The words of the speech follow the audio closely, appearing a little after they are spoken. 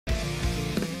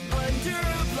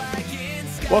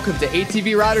Welcome to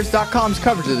ATVRiders.com's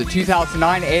coverage of the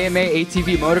 2009 AMA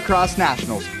ATV Motocross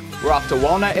Nationals. We're off to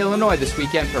Walnut, Illinois this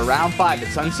weekend for Round 5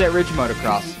 at Sunset Ridge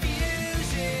Motocross.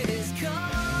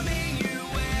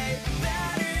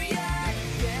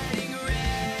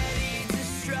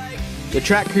 The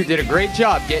track crew did a great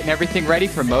job getting everything ready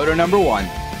for Moto number 1.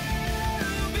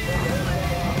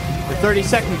 The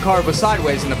 32nd car was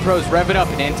sideways and the pros rev it up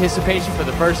in anticipation for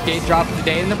the first gate drop of the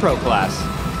day in the pro class.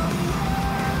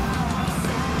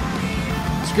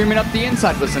 Screaming up the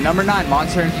inside was the number 9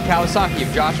 Monster Energy Kawasaki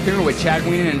of Josh Creamer with Chad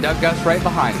Wienen and Doug Gus right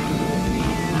behind him.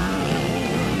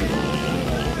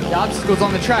 The obstacles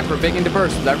on the track were big and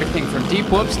diverse, with everything from deep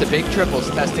whoops to big triples,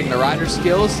 testing the rider's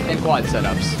skills and quad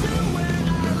setups.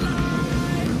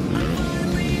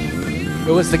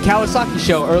 It was the Kawasaki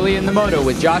show early in the moto,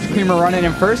 with Josh Creamer running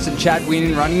in first and Chad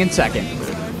Wienen running in second.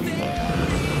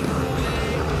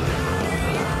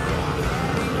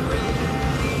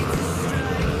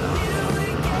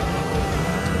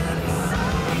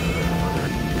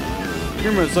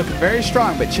 Creamer was looking very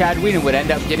strong, but Chad Wienen would end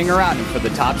up getting around him for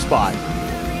the top spot.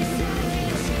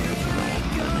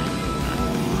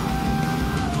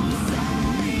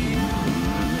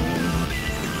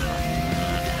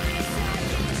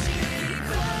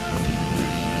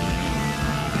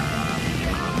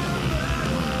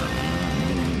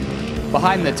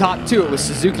 Behind the top two, it was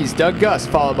Suzuki's Doug Gus,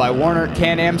 followed by Warner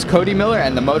Can-Am's Cody Miller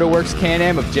and the Motorworks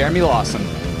Can-Am of Jeremy Lawson.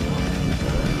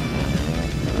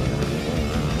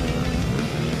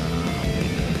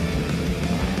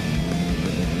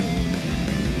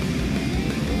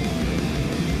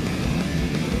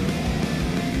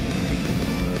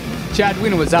 Chad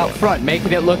Wienen was out front,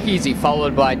 making it look easy,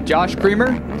 followed by Josh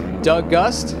Creamer, Doug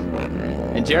Gus,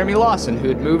 and Jeremy Lawson, who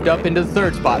had moved up into the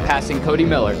third spot, passing Cody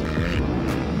Miller.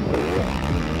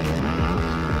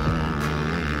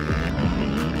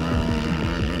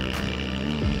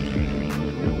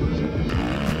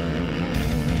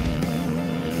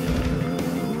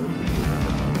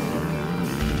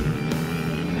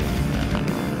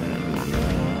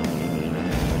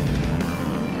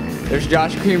 There's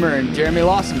Josh Creamer and Jeremy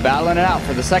Lawson battling it out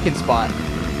for the second spot.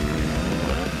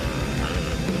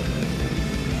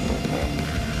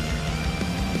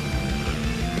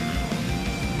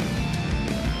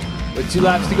 With 2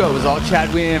 laps to go, it was all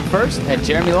Chad Wienen in first, and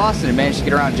Jeremy Lawson had managed to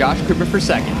get around Josh Creamer for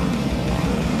second.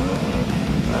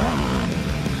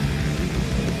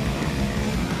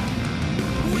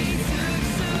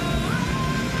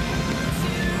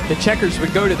 The checkers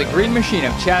would go to the green machine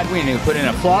of Chad Wienen, who put in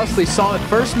a flawlessly solid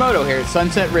first moto here at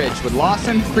Sunset Ridge, with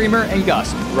Lawson, Creamer, and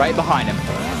Gus right behind him.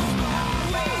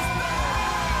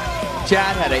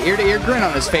 Chad had an ear-to-ear grin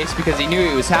on his face because he knew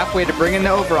he was halfway to bringing the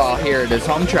overall here at his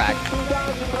home track.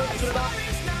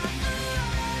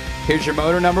 Here's your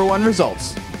Moto number 1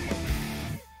 results.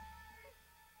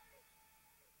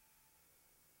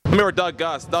 I'm here with Doug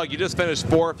Gus. Doug, you just finished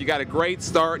 4th. You got a great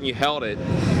start and you held it.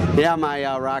 Yeah, my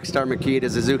Rockstar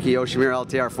Makita Suzuki Yoshimura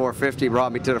LTR 450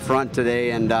 brought me to the front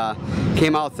today, and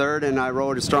came out 3rd, and I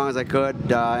rode as strong as I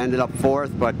could. Ended up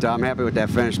 4th, but I'm happy with that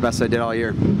finish. Best I did all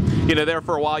year. You know, there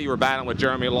for a while you were battling with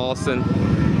Jeremy Lawson.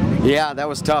 Yeah, that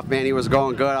was tough, man. He was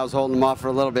going good. I was holding him off for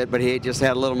a little bit, but he just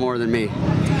had a little more than me.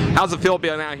 How's it feel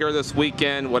being out here this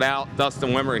weekend without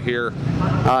Dustin Wimmer here?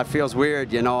 It feels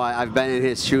weird, you know. I've been in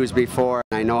his shoes before,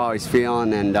 and I know how he's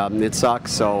feeling, and it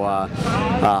sucks. So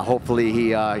hopefully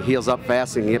he heals up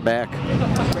fast and can get back.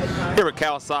 Here with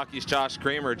Kawasaki's Josh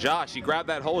Creamer. Josh, you grabbed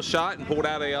that whole shot and pulled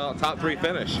out a top 3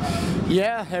 finish.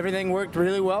 Yeah, everything worked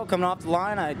really well coming off the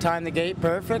line. I timed the gate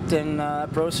perfect, and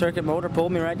Pro Circuit motor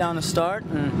pulled me right down the start.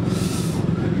 And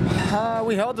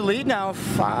we held the lead now,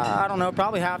 I don't know,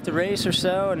 probably half the race or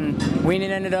so, and Wienen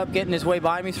ended up getting his way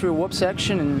by me through a whoop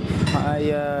section, and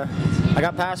I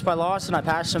got passed by Lawson. I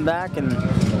passed him back, and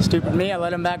stupid me, I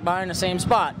let him back by in the same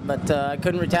spot, but I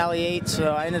couldn't retaliate,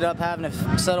 so I ended up having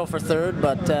to settle for 3rd,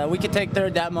 but we could take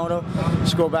 3rd that moto,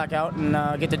 just go back out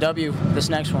and get the W this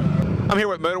next one. I'm here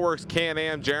with Motorworks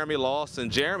Can-Am Jeremy Lawson.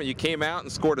 Jeremy, you came out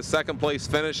and scored a 2nd place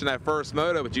finish in that first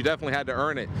moto, but you definitely had to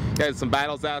earn it. You had some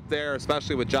battles out there,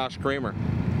 especially with Josh Creamer.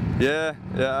 Yeah,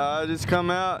 I just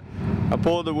come out. I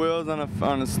pulled the wheels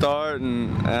on the start,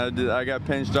 and I got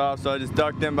pinched off, so I just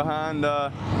ducked in behind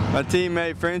my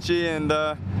teammate Frenchie, and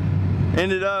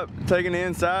ended up taking the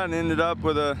inside and ended up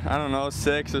with a, I don't know,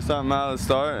 6 or something out of the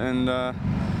start, and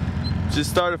just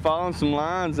started following some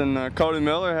lines, and Cody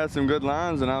Miller had some good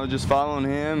lines, and I was just following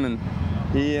him, and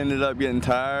he ended up getting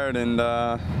tired, and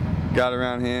got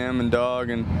around him and Doug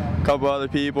and a couple other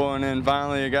people, and then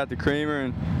finally I got to Creamer,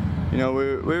 and you know,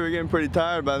 we were getting pretty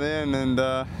tired by then,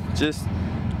 and just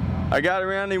I got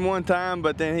around him one time,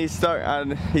 but then he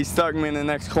stuck me in the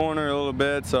next corner a little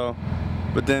bit. So,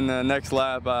 but then the next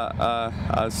lap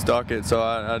I stuck it, so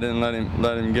I didn't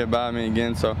let him get by me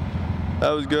again. So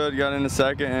that was good. Got into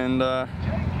second, and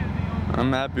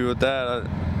I'm happy with that.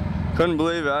 I couldn't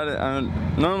believe it. I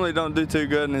normally don't do too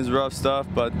good in his rough stuff,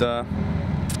 but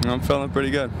I'm feeling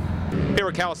pretty good. Here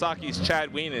with Kawasaki's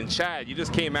Chad Wienen. Chad, you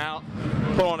just came out,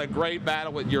 put on a great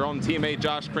battle with your own teammate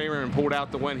Josh Creamer, and pulled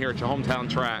out the win here at your hometown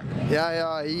track.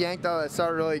 Yeah, he yanked out. It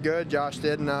started really good. Josh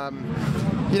did, and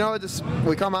you know,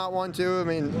 we come out 1-2. I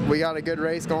mean, we got a good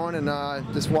race going, and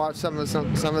just watched some of his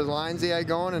lines he had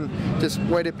going, and just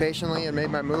waited patiently and made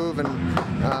my move,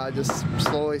 and just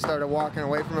slowly started walking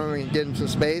away from him and getting some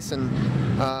space, and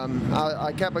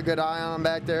I kept a good eye on him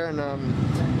back there, and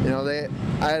you know,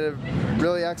 I had a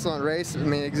really excellent race. I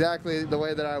mean, exactly the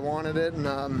way that I wanted it, and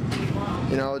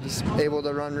you know, just able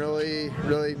to run really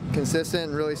consistent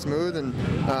and really smooth, and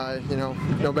you know,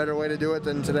 no better way to do it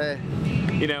than today.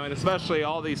 You know, and especially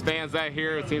all these fans out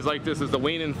here, it seems like this is the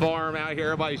Wienen farm out here.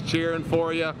 Everybody's cheering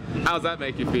for you. How does that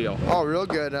make you feel? Oh, real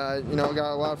good. You know,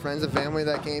 got a lot of friends and family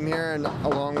that came here, and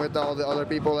along with all the other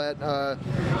people that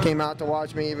came out to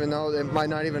watch me, even though they might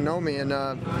not even know me. And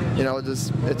you know,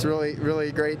 it's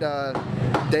really great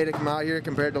day to come out here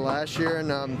compared to last year. And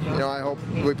you know, I hope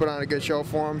we put on a good show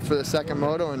for them for the second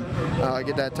moto and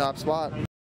get that top spot.